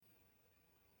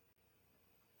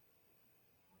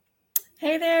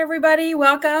Hey there, everybody.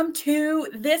 Welcome to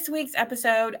this week's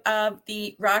episode of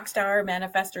the Rockstar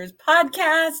Manifestors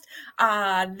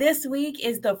podcast. This week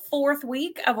is the fourth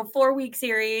week of a 4-week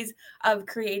series of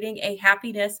creating a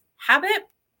happiness habit.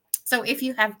 So if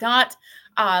you have not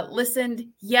listened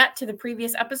yet to the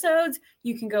previous episodes,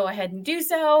 you can go ahead and do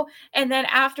so. And then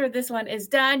after this one is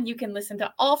done, you can listen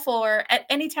to all 4 at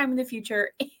any time in the future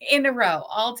in a row,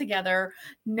 all together.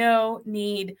 No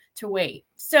need to wait.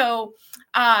 So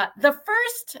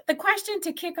the question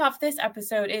to kick off this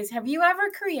episode is, have you ever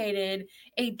created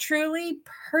a truly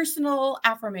personal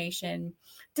affirmation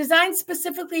designed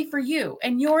specifically for you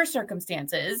and your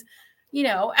circumstances,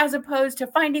 as opposed to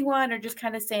finding one or just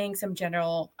kind of saying some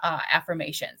general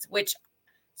affirmations, which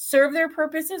serve their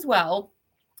purpose as well.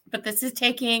 But this is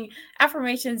taking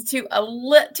affirmations to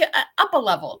up a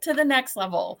level, to the next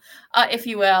level, if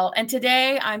you will. And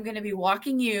today I'm going to be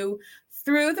walking you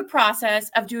through the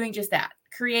process of doing just that,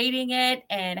 creating it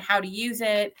and how to use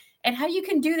it and how you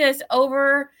can do this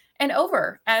over and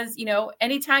over, as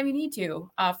anytime you need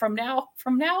to, from now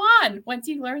on. Once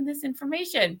you learn this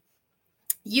information,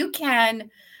 you can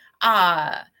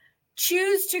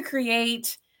choose to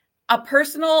create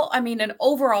an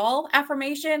overall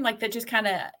affirmation, like that just kind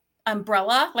of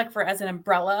umbrella, like as an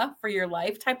umbrella for your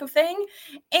life type of thing.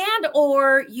 And,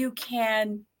 or you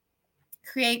can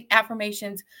create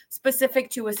affirmations specific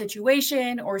to a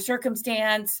situation or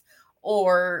circumstance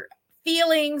or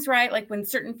feelings, right? Like when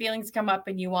certain feelings come up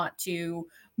and you want to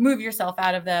move yourself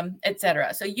out of them,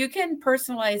 etc. So you can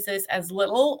personalize this as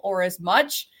little or as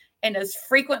much and as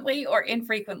frequently or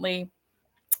infrequently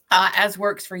as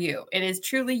works for you. It is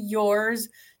truly yours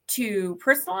to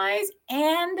personalize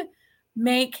and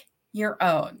make your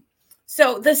own.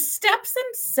 So the steps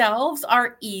themselves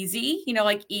are easy,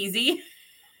 easy,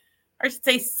 or I should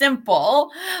say simple,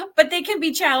 but they can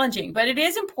be challenging. But it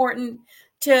is important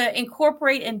to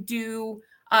incorporate and do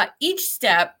each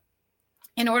step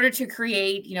in order to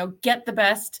create, get the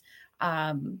best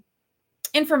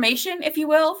information, if you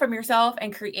will, from yourself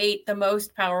and create the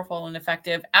most powerful and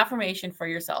effective affirmation for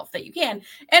yourself that you can.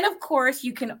 And of course,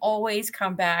 you can always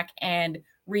come back and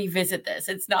revisit this.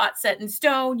 It's not set in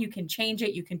stone. You can change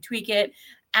it. You can tweak it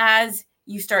as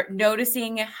you start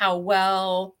noticing how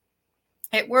well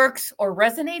it works or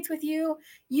resonates with you.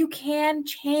 You can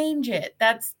change it.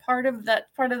 That's part of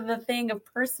the thing of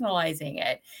personalizing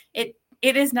it.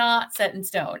 It is not set in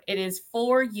stone. It is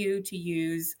for you to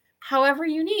use however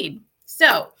you need.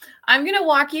 So I'm going to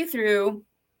walk you through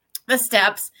the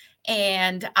steps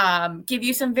and give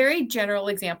you some very general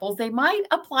examples. They might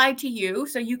apply to you,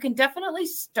 so you can definitely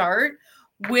start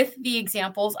with the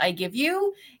examples I give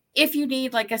you if you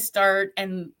need like a start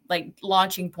and like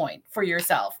launching point for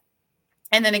yourself.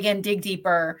 And then again, dig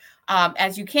deeper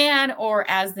as you can or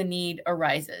as the need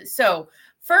arises. So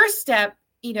first step,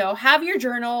 have your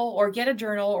journal or get a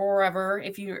journal or wherever.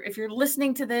 If you're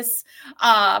listening to this,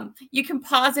 you can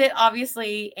pause it,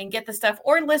 obviously, and get the stuff,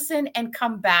 or listen and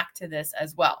come back to this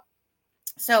as well.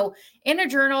 So in a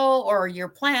journal or your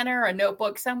planner, a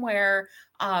notebook somewhere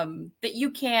that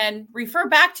you can refer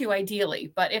back to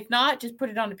ideally, but if not, just put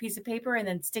it on a piece of paper and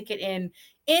then stick it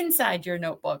inside your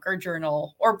notebook or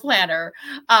journal or planner.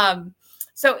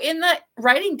 So in the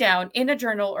writing down in a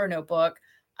journal or notebook,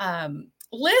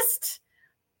 list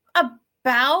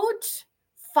about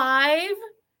 5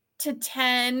 to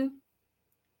 10.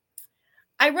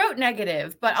 I wrote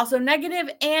negative, but also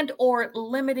negative and or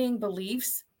limiting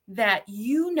beliefs that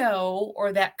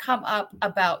or that come up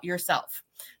about yourself.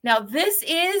 Now, this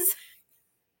is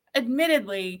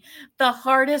admittedly the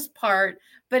hardest part,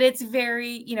 but it's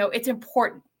very, it's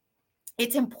important.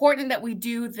 It's important that we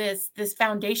do this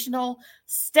foundational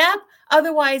step.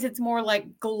 Otherwise, it's more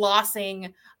like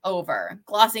glossing over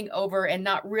and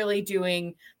not really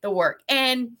doing the work.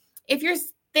 And if you're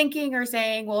thinking or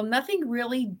saying, well, nothing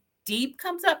really deep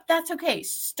comes up, that's okay.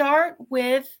 Start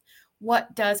with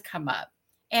what does come up.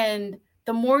 And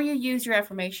the more you use your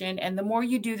affirmation and the more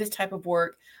you do this type of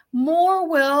work, more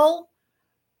will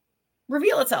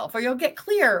reveal itself, or you'll get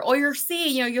clear, or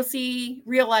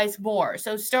realize more.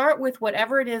 So start with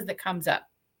whatever it is that comes up.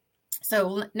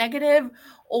 So negative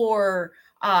or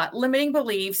limiting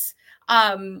beliefs.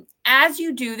 As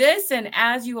you do this and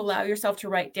as you allow yourself to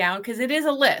write down, because it is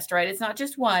a list, right? It's not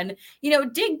just one,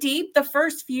 dig deep. The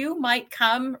first few might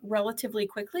come relatively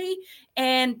quickly,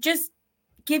 and just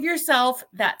give yourself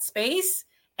that space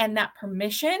and that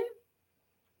permission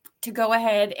to go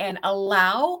ahead and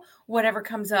allow whatever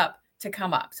comes up to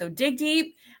come up. So dig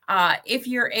deep if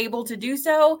you're able to do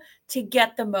so to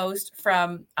get the most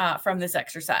from this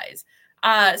exercise.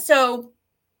 So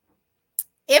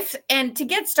to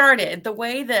get started, the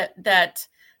way that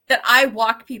that I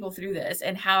walk people through this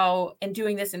and how, and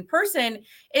doing this in person,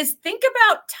 is think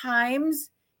about times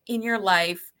in your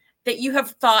life that you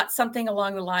have thought something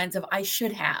along the lines of, I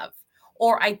should have,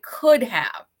 or I could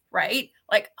have, right?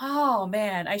 Like, oh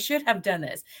man, I should have done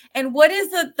this. And what is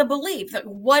the belief? Like,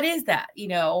 what is that?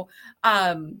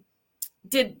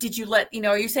 Did you let,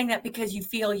 are you saying that because you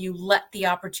feel you let the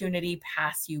opportunity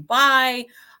pass you by,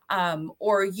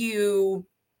 or you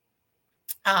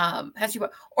pass you by,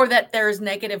 or that there's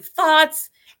negative thoughts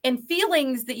and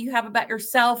feelings that you have about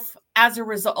yourself as a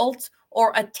result,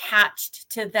 or attached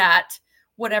to that,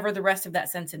 whatever the rest of that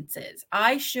sentence is.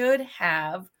 I should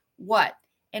have what?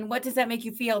 And what does that make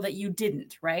you feel that you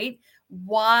didn't, right?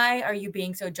 Why are you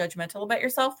being so judgmental about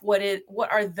yourself? What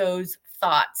are those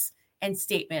thoughts and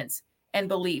statements and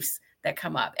beliefs that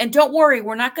come up? And don't worry,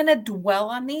 we're not going to dwell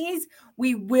on these.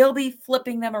 We will be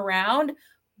flipping them around.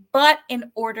 But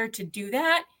in order to do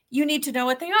that, you need to know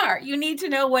what they are. You need to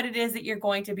know what it is that you're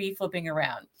going to be flipping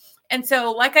around. And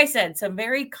so, like I said, some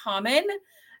very common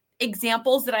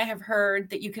examples that I have heard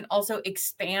that you can also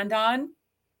expand on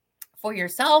for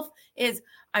yourself is,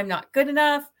 I'm not good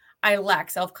enough. I lack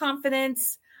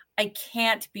self-confidence. I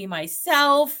can't be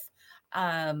myself.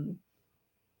 Those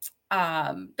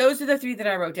are the three that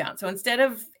I wrote down. So instead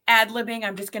of ad-libbing,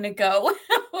 I'm just going to go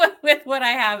with what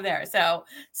I have there. So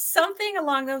something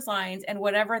along those lines, and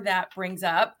whatever that brings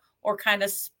up or kind of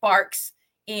sparks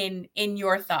in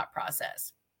your thought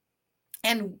process.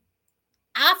 And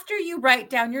after you write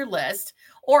down your list,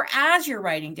 or as you're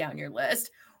writing down your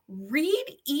list,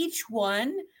 read each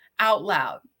one out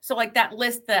loud. So like that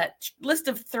list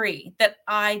of 3 that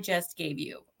I just gave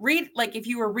you. Read, like if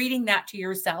you were reading that to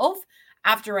yourself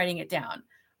after writing it down.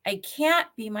 I can't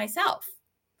be myself.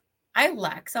 I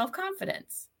lack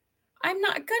self-confidence. I'm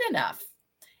not good enough.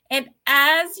 And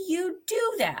as you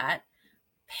do that,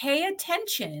 pay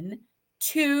attention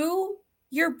to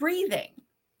your breathing.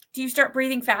 Do you start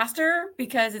breathing faster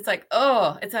because it's like,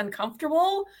 oh, it's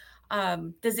uncomfortable?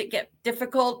 Does it get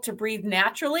difficult to breathe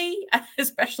naturally,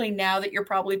 especially now that you're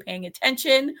probably paying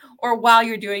attention, or while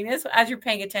you're doing this, as you're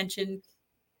paying attention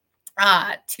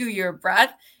to your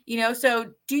breath?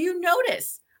 So do you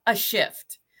notice a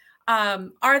shift?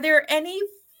 Are there any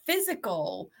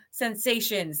physical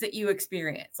sensations that you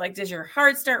experience? Like, does your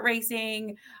heart start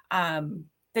racing?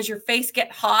 Does your face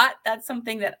get hot? That's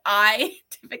something that I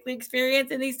typically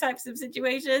experience in these types of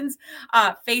situations.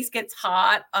 Face gets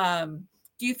hot.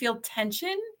 Do you feel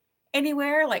tension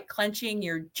anywhere, like clenching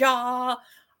your jaw,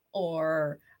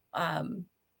 or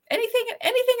anything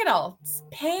at all?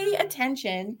 Pay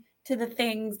attention to the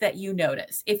things that you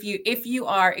notice if you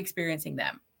are experiencing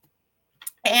them.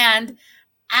 And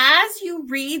as you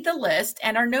read the list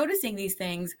and are noticing these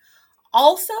things,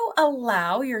 also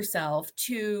allow yourself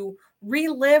to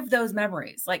relive those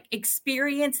memories, like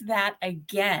experience that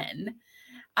again.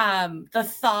 The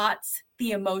thoughts,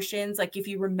 the emotions, like if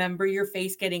you remember your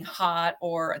face getting hot,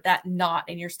 or that knot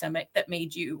in your stomach that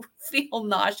made you feel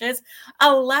nauseous,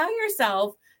 allow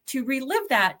yourself to relive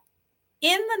that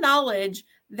in the knowledge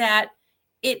that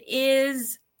it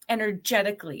is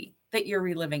energetically that you're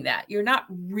reliving that. You're not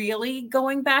really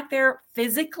going back there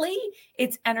physically,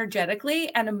 it's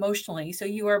energetically and emotionally. So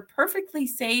you are perfectly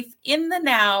safe in the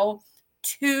now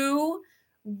to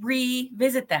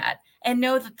revisit that, and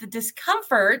know that the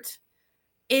discomfort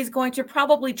is going to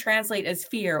probably translate as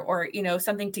fear, or,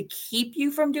 something to keep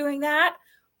you from doing that.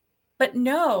 But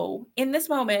know in this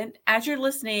moment, as you're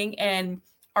listening and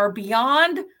are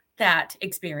beyond that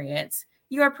experience,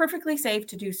 you are perfectly safe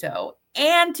to do so,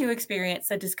 and to experience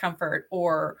the discomfort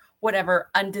or whatever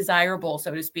undesirable,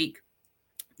 so to speak,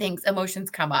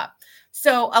 emotions come up.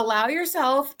 So allow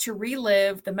yourself to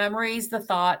relive the memories, the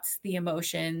thoughts, the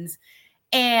emotions.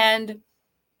 And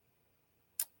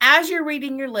as you're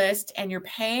reading your list and you're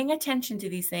paying attention to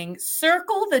these things,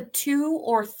 circle the 2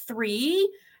 or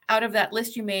 3 out of that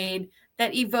list you made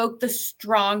that evoke the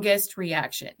strongest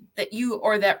reaction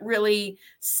that really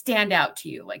stand out to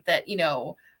you, like that,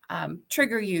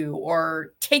 trigger you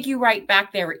or take you right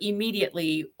back there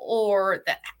immediately, or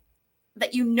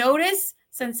that you notice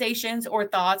sensations or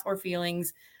thoughts or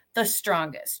feelings the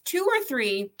strongest. 2 or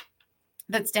 3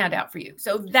 that stand out for you.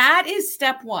 So that is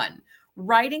step 1,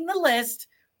 writing the list,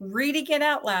 reading it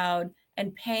out loud,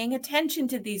 and paying attention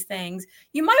to these things.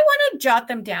 You might want to jot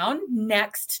them down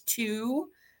next to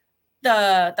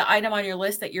the item on your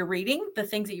list that you're reading, the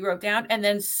things that you wrote down, and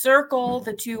then circle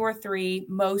the 2 or 3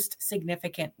 most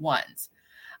significant ones.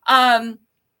 And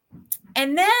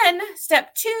then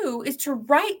step 2 is to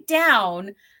write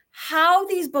down how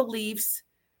these beliefs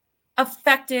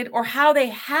affected, or how they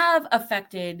have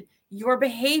affected, your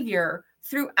behavior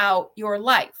throughout your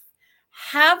life.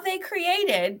 have they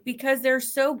created, because they're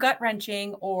so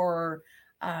gut-wrenching or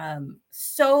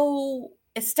so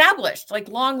established, like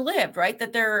long-lived, right?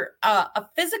 That they're a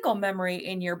physical memory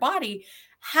in your body.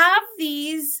 Have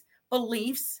these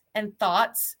beliefs and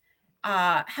thoughts,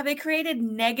 have they created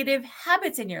negative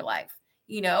habits in your life?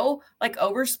 Like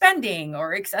overspending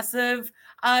or excessive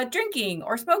drinking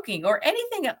or smoking or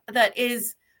anything that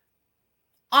is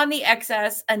on the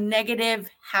excess, a negative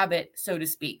habit, so to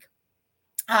speak.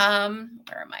 Where am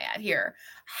I at here?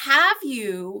 Have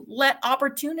you let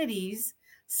opportunities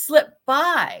slip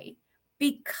by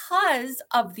because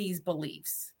of these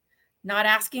beliefs? Not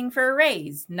asking for a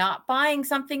raise, not buying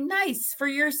something nice for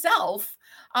yourself,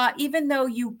 even though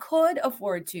you could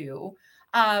afford to,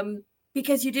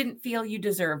 because you didn't feel you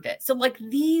deserved it. So, like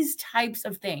these types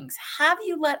of things, have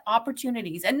you let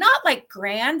opportunities, and not like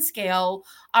grand scale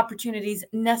opportunities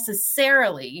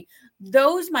necessarily?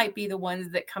 Those might be the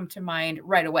ones that come to mind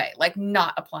right away, like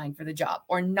not applying for the job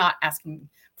or not asking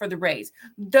for the raise.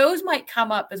 Those might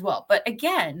come up as well. But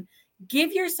again,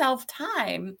 give yourself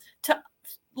time to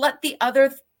let the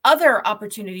other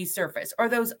opportunities surface, or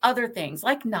those other things,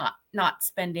 like not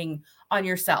spending on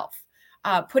yourself,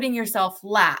 putting yourself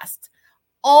last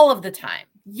all of the time.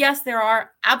 Yes, there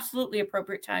are absolutely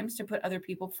appropriate times to put other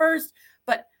people first,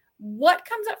 but what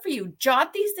comes up for you?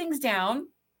 Jot these things down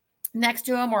next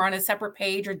to them or on a separate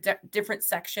page or different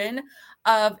section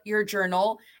of your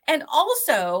journal. And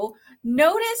also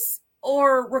notice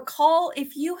or recall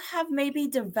if you have maybe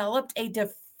developed a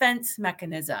defense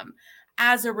mechanism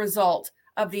as a result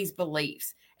of these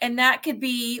beliefs. And that could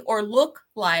be or look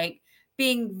like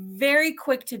being very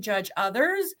quick to judge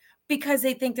others because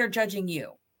they think they're judging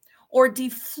you, or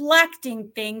deflecting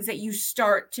things that you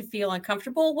start to feel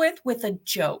uncomfortable with a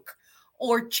joke,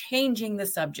 or changing the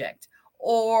subject,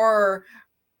 or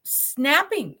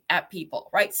snapping at people,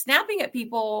 right? Snapping at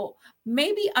people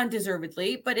maybe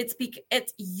undeservedly, but it's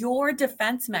your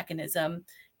defense mechanism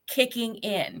kicking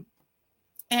in.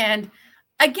 And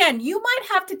again, you might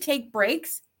have to take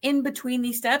breaks in between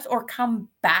these steps or come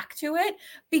back to it,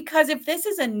 because if this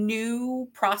is a new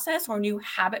process or new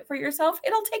habit for yourself,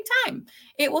 it'll take time.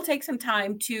 It will take some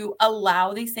time to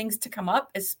allow these things to come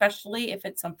up, especially if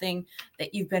it's something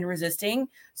that you've been resisting.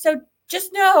 So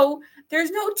just know there's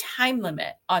no time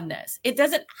limit on this. It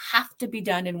doesn't have to be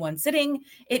done in one sitting.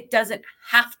 It doesn't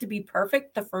have to be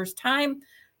perfect the first time.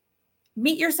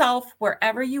 Meet yourself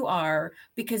wherever you are,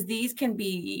 because these can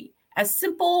be as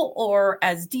simple or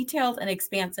as detailed and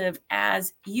expansive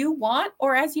as you want,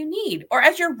 or as you need, or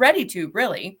as you're ready to,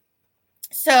 really.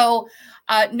 So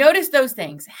notice those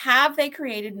things. Have they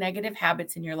created negative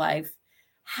habits in your life?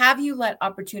 Have you let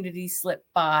opportunities slip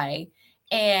by?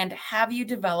 And have you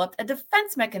developed a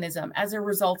defense mechanism as a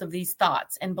result of these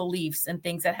thoughts and beliefs and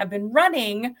things that have been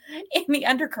running in the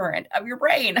undercurrent of your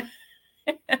brain?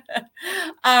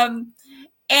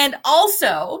 And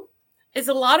also, is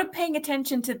a lot of paying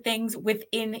attention to things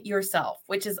within yourself,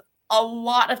 which is a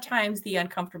lot of times the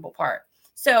uncomfortable part.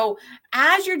 So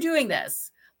as you're doing this,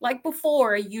 like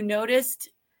before, you noticed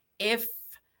if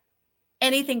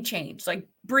anything changed, like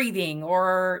breathing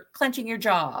or clenching your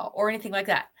jaw or anything like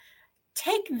that.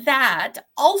 Take that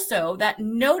also, that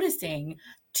noticing,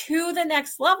 to the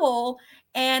next level,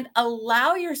 and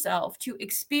allow yourself to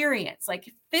experience,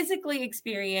 like physically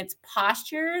experience,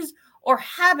 postures or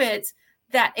habits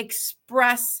that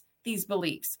express these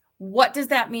beliefs. What does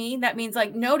that mean? That means,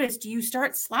 like, notice, do you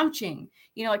start slouching?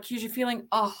 Like, because you're feeling,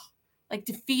 like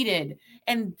defeated.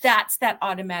 And that's that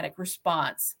automatic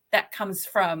response that comes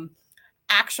from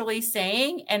actually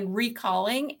saying and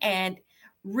recalling and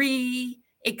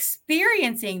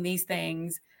experiencing these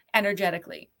things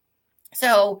energetically.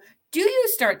 So, do you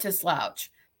start to slouch?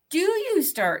 Do you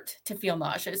start to feel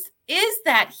nauseous? Is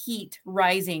that heat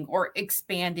rising or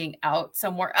expanding out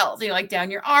somewhere else, like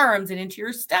down your arms and into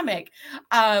your stomach?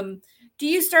 Do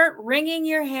you start wringing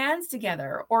your hands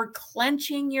together or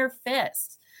clenching your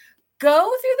fists? Go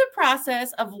through the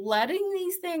process of letting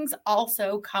these things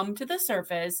also come to the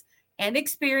surface and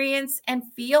experience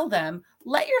and feel them.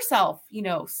 Let yourself,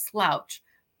 slouch,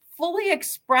 fully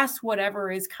express whatever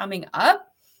is coming up,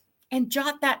 and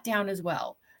jot that down as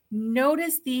well.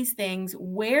 Notice these things,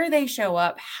 where they show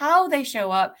up, how they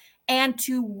show up, and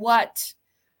to what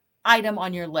item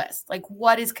on your list, like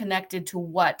what is connected to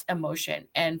what emotion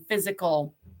and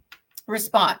physical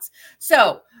response.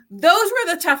 So those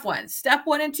were the tough ones. Step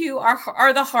 1 and 2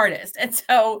 are the hardest. And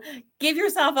so give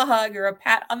yourself a hug or a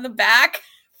pat on the back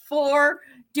for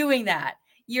doing that.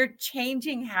 You're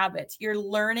changing habits. You're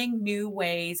learning new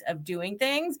ways of doing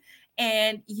things,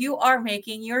 and you are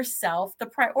making yourself the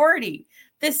priority.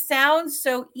 This sounds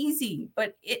so easy,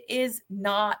 but it is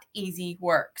not easy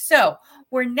work. So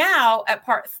we're now at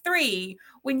part 3,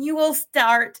 when you will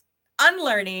start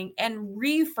unlearning and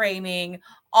reframing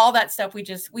all that stuff we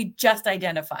just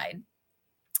identified.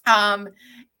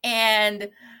 And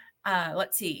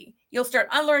let's see, you'll start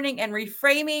unlearning and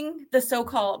reframing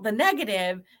the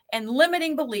negative and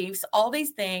limiting beliefs, all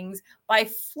these things, by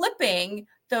flipping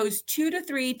those 2 to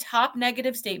 3 top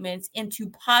negative statements into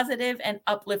positive and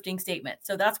uplifting statements.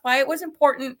 So that's why it was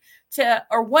important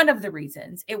or one of the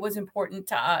reasons it was important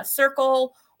to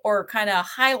circle or kind of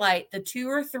highlight the 2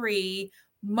 or 3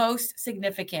 most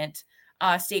significant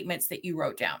statements that you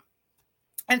wrote down.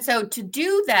 And so to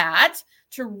do that,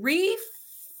 to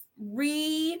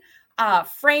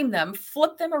frame them,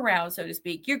 flip them around, so to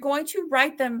speak, you're going to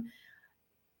write them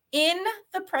in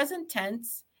the present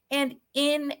tense and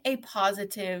in a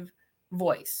positive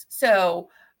voice. So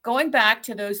going back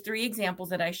to those 3 examples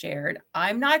that I shared,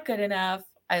 I'm not good enough,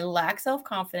 I lack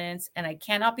self-confidence, and I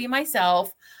cannot be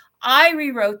myself. I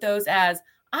rewrote those as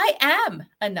I am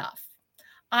enough,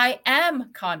 I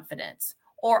am confident,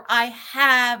 or I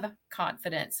have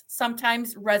confidence.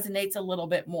 Sometimes resonates a little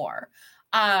bit more.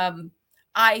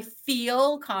 I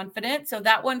feel confident. So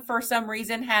that one, for some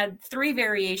reason, had 3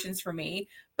 variations for me,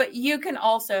 but you can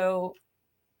also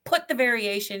put the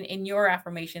variation in your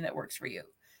affirmation that works for you.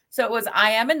 So it was,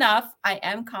 I am enough, I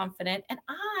am confident,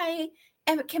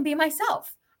 and can be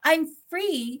myself. I'm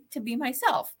free to be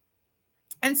myself.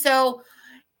 And so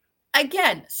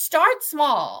again, start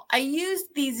small. I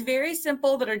used these very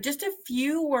simple that are just a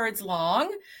few words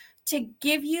long to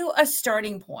give you a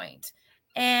starting point.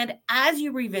 And as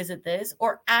you revisit this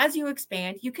or as you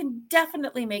expand, you can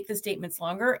definitely make the statements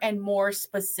longer and more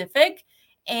specific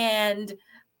and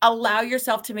allow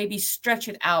yourself to maybe stretch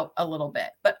it out a little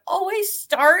bit. But always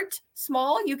start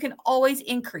small. You can always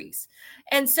increase.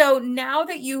 And so now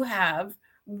that you have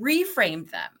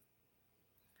reframed them,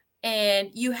 and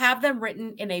you have them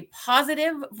written in a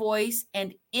positive voice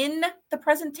and in the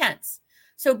present tense.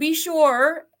 So be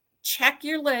sure, check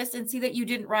your list and see that you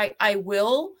didn't write, I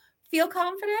will feel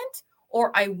confident,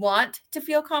 or I want to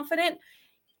feel confident.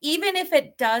 Even if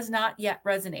it does not yet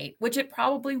resonate, which it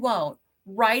probably won't,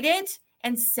 write it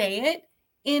and say it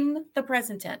in the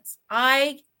present tense.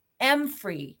 I am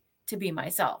free to be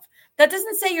myself. That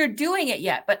doesn't say you're doing it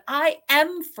yet, but I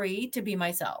am free to be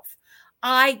myself.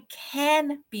 I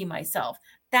can be myself.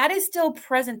 That is still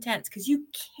present tense because you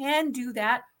can do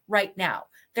that right now.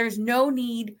 There's no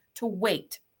need to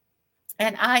wait.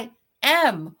 And I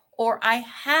am, or I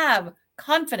have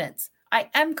confidence.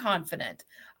 I am confident.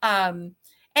 And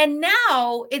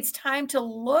now it's time to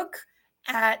look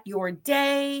at your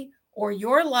day or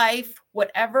your life,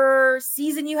 whatever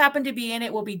season you happen to be in.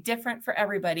 It will be different for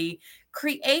everybody.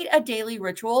 Create a daily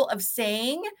ritual of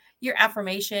saying your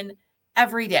affirmation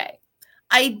every day.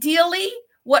 Ideally,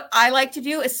 what I like to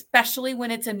do, especially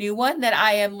when it's a new one that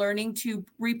I am learning to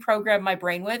reprogram my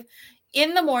brain with,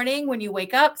 in the morning when you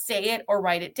wake up, say it or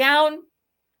write it down,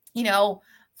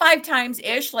 5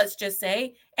 times-ish, let's just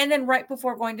say, and then right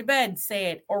before going to bed, say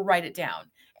it or write it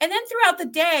down. And then throughout the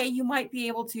day, you might be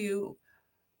able to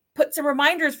put some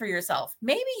reminders for yourself.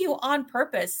 Maybe you on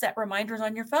purpose set reminders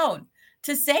on your phone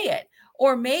to say it.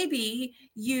 Or maybe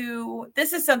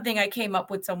this is something I came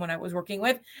up with someone I was working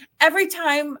with. Every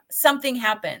time something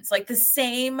happens, like the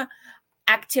same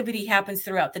activity happens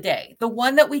throughout the day, the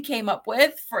one that we came up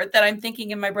with that I'm thinking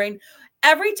in my brain,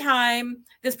 every time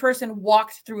this person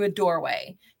walked through a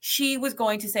doorway, she was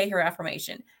going to say her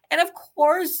affirmation. And of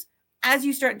course, as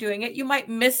you start doing it, you might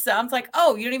miss some. It's like,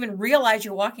 oh, you don't even realize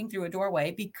you're walking through a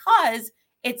doorway because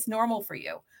it's normal for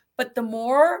you. But the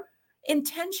more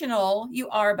intentional you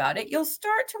are about it, you'll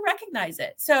start to recognize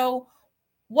it. So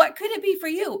what could it be for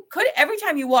you? Could every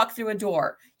time you walk through a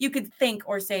door, you could think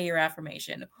or say your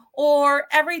affirmation, or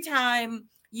every time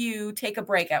you take a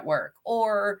break at work,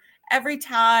 or every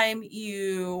time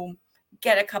you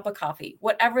get a cup of coffee,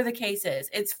 whatever the case is,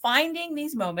 it's finding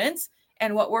these moments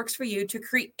and what works for you to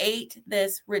create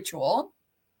this ritual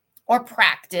or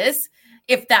practice,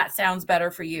 if that sounds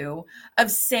better for you, of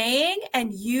saying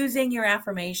and using your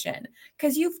affirmation,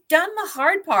 because you've done the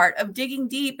hard part of digging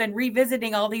deep and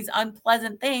revisiting all these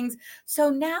unpleasant things. So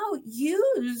now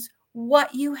use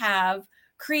what you have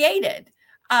created.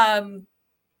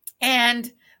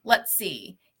 And let's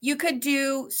see, you could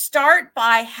start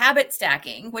by habit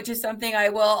stacking, which is something I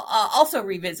will also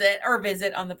revisit or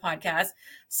visit on the podcast.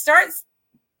 Start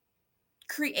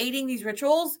creating these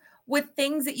rituals with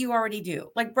things that you already do,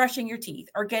 like brushing your teeth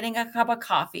or getting a cup of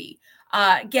coffee,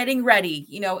 getting ready,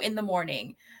 in the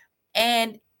morning.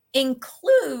 And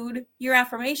include your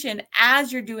affirmation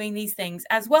as you're doing these things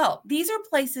as well. These are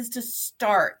places to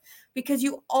start because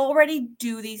you already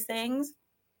do these things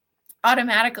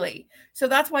automatically. So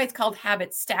that's why it's called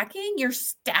habit stacking. You're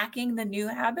stacking the new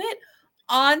habit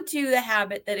onto the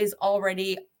habit that is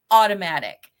already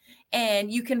automatic.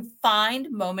 And you can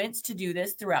find moments to do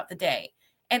this throughout the day.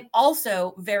 And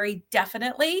also, very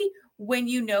definitely, when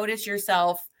you notice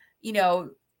yourself,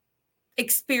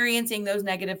 experiencing those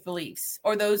negative beliefs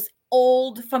or those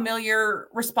old familiar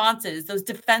responses, those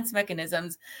defense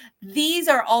mechanisms, these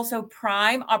are also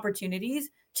prime opportunities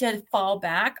to fall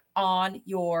back on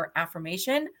your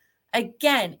affirmation.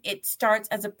 Again, it starts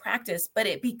as a practice, but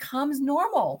it becomes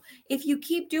normal. If you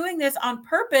keep doing this on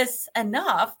purpose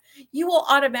enough, you will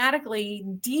automatically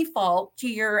default to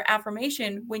your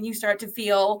affirmation when you start to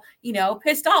feel,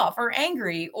 pissed off or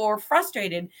angry or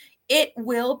frustrated. It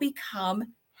will become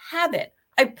habit.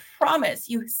 I promise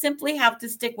you simply have to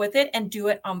stick with it and do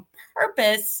it on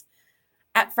purpose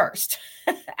at first,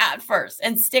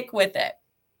 and stick with it.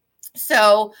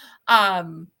 So,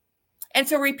 and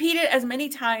so repeat it as many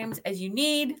times as you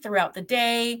need throughout the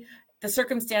day. The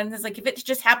circumstances, like if it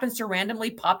just happens to randomly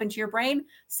pop into your brain,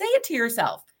 say it to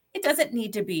yourself. It doesn't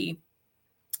need to be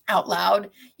out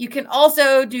loud. You can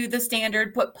also do the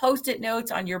standard, put Post-it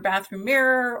notes on your bathroom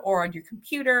mirror or on your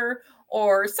computer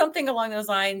or something along those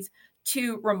lines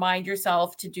to remind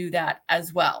yourself to do that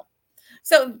as well.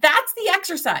 So that's the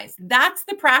exercise. That's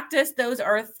the practice. Those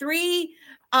are 3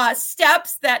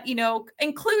 steps that,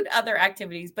 include other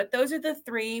activities, but those are the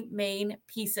 3 main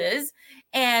pieces.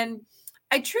 And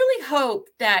I truly hope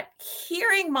that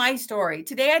hearing my story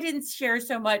today, I didn't share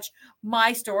so much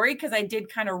my story because I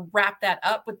did kind of wrap that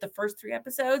up with the first 3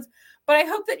 episodes. But I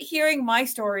hope that hearing my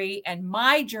story and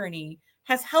my journey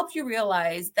has helped you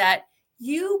realize that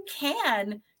you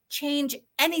can change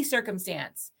any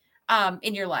circumstance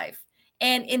in your life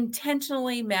and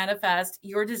intentionally manifest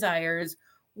your desires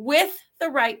with the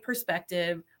right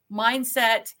perspective,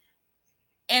 mindset,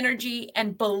 energy,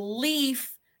 and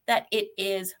belief that it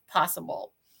is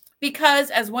possible. Because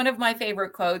as one of my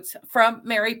favorite quotes from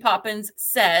Mary Poppins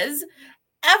says,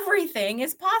 everything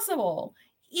is possible,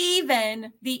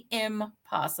 even the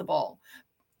impossible.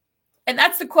 And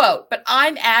that's the quote, but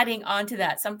I'm adding on to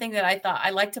that something that I thought I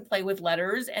like to play with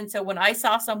letters. And so when I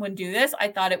saw someone do this, I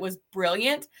thought it was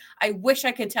brilliant. I wish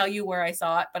I could tell you where I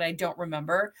saw it, but I don't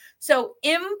remember. So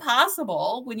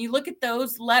impossible, when you look at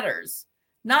those letters,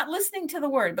 not listening to the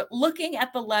word, but looking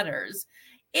at the letters,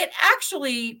 it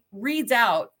actually reads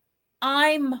out,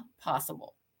 I'm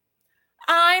possible.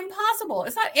 I'm possible.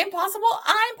 It's not impossible.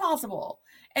 I'm possible.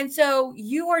 And so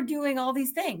you are doing all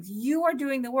these things. You are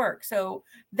doing the work. So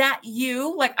that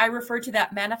you, like I refer to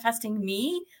that manifesting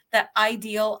me, that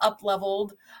ideal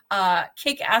up-leveled,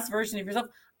 kick-ass version of yourself,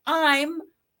 I'm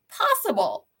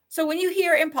possible. So when you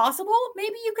hear impossible,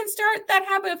 maybe you can start that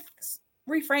habit of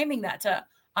reframing that to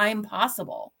I'm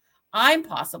possible. I'm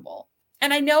possible.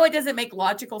 And I know it doesn't make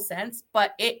logical sense,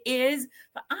 but it is,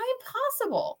 but I'm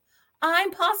possible.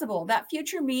 I'm possible. That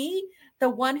future me, the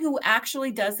one who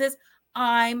actually does this,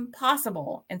 I'm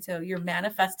possible. And so you're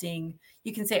manifesting,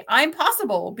 you can say, I'm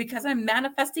possible because I'm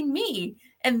manifesting me.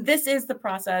 And this is the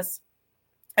process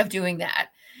of doing that.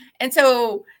 And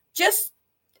so just,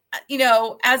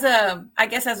 as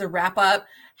a wrap up,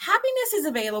 happiness is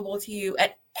available to you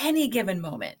at any given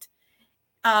moment.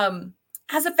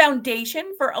 As a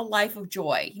foundation for a life of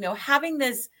joy, having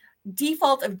this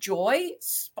default of joy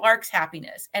sparks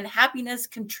happiness, and happiness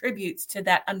contributes to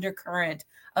that undercurrent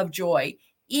of joy,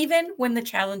 even when the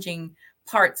challenging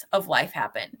parts of life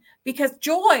happen. Because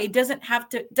joy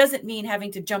doesn't mean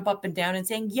having to jump up and down and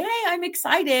saying, yay, I'm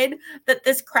excited that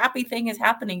this crappy thing is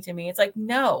happening to me. It's like,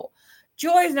 no,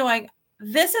 joy is knowing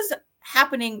this is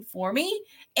happening for me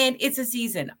and it's a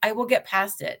season. I will get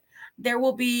past it. There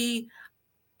will be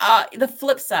the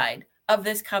flip side of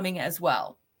this coming as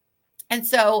well. And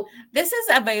so this is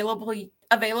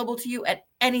available to you at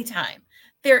any time.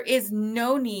 There is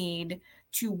no need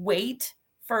to wait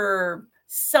for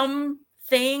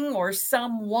something or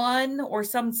someone or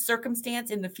some circumstance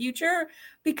in the future,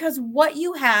 because what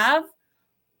you have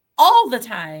all the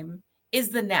time is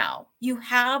the now. You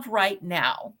have right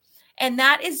now. And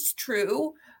that is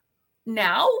true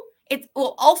now. It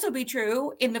will also be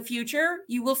true in the future.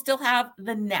 You will still have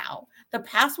the now. The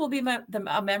past will be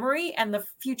a memory, and the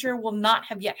future will not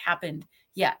have yet happened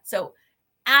yet. So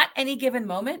at any given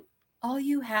moment, all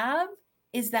you have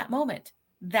is that moment,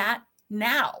 that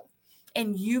now.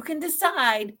 And you can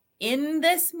decide in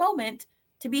this moment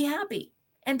to be happy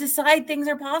and decide things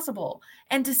are possible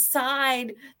and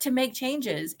decide to make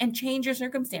changes and change your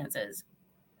circumstances.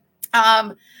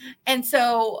 And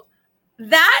so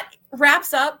that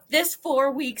wraps up this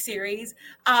 4-week series.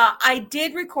 I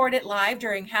did record it live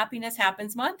during Happiness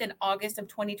Happens Month in August of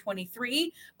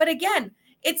 2023. But again,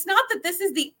 it's not that this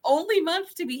is the only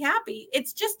month to be happy.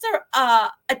 It's just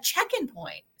a check-in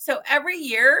point. So every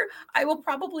year I will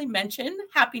probably mention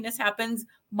Happiness Happens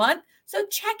Month. So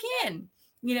check in,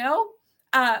 you know,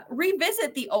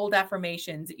 revisit the old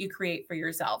affirmations that you create for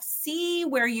yourself. See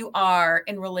where you are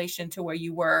in relation to where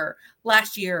you were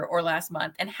last year or last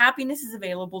month. And happiness is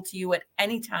available to you at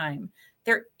any time.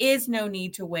 There is no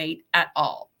need to wait at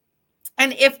all.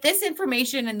 And if this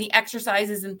information and the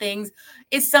exercises and things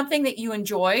is something that you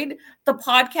enjoyed, the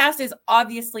podcast is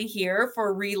obviously here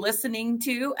for re-listening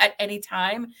to at any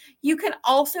time. You can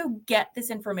also get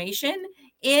this information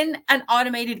in an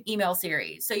automated email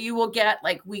series. So you will get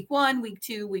like week 1, week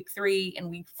 2, week 3, and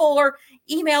week 4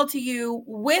 emailed to you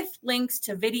with links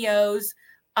to videos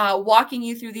walking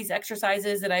you through these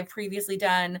exercises that I've previously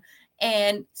done.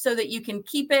 And so that you can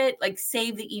keep it, like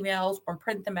save the emails or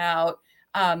print them out.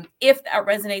 If that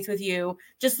resonates with you,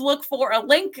 just look for a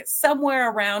link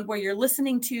somewhere around where you're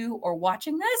listening to or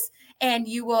watching this, and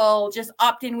you will just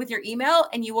opt in with your email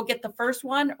and you will get the first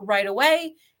one right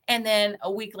away. And then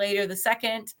a week later, the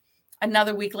second,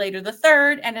 another week later, the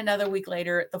third, and another week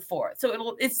later, the fourth.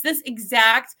 So it's this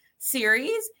exact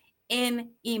series in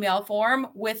email form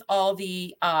with all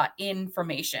the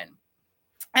information.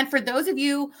 And for those of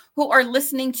you who are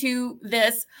listening to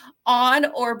this on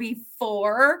or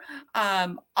before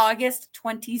August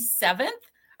 27th,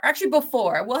 or actually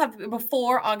before, we'll have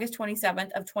before August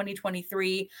 27th of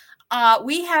 2023,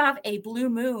 we have a blue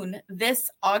moon this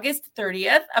August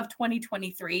 30th of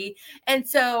 2023. And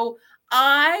so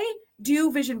I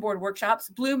do vision board workshops,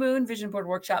 blue moon vision board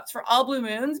workshops for all blue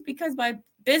moons, because my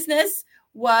business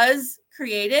was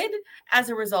created as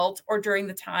a result or during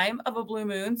the time of a blue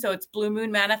moon. So it's blue moon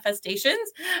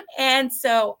manifestations. And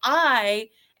so I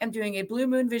am doing a blue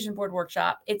moon vision board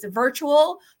workshop. It's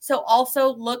virtual. So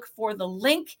also look for the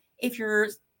link if you're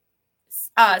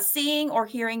seeing or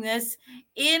hearing this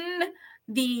in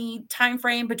the time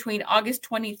frame between August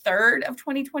 23rd of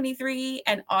 2023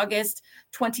 and August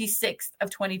 26th of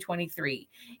 2023.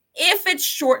 If it's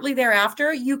shortly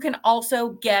thereafter, you can also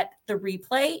get the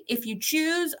replay if you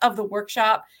choose of the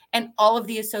workshop and all of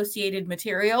the associated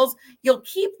materials. You'll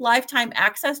keep lifetime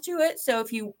access to it. So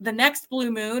the next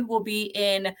blue moon will be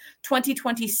in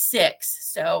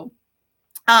 2026. So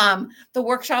the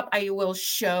workshop, I will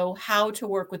show how to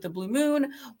work with the blue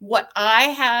moon, what I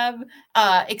have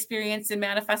experienced and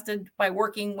manifested by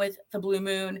working with the blue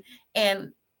moon.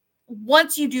 And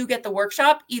once you do get the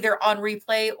workshop, either on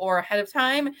replay or ahead of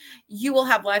time, you will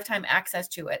have lifetime access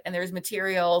to it. And there's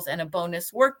materials and a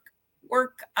bonus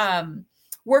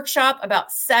workshop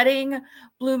about setting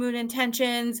blue moon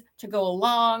intentions to go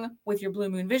along with your blue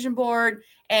moon vision board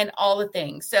and all the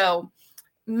things. So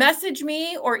message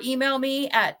me or email me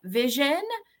at vision,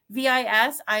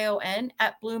 VISION,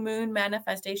 at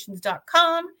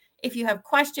bluemoonmanifestations.com if you have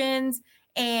questions.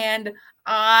 And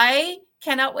I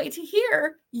cannot wait to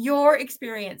hear your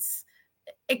experiences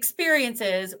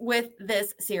with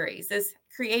this series, this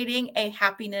Creating a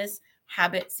Happiness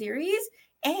Habit series.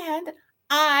 And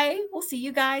I will see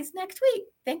you guys next week.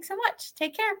 Thanks so much.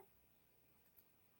 Take care.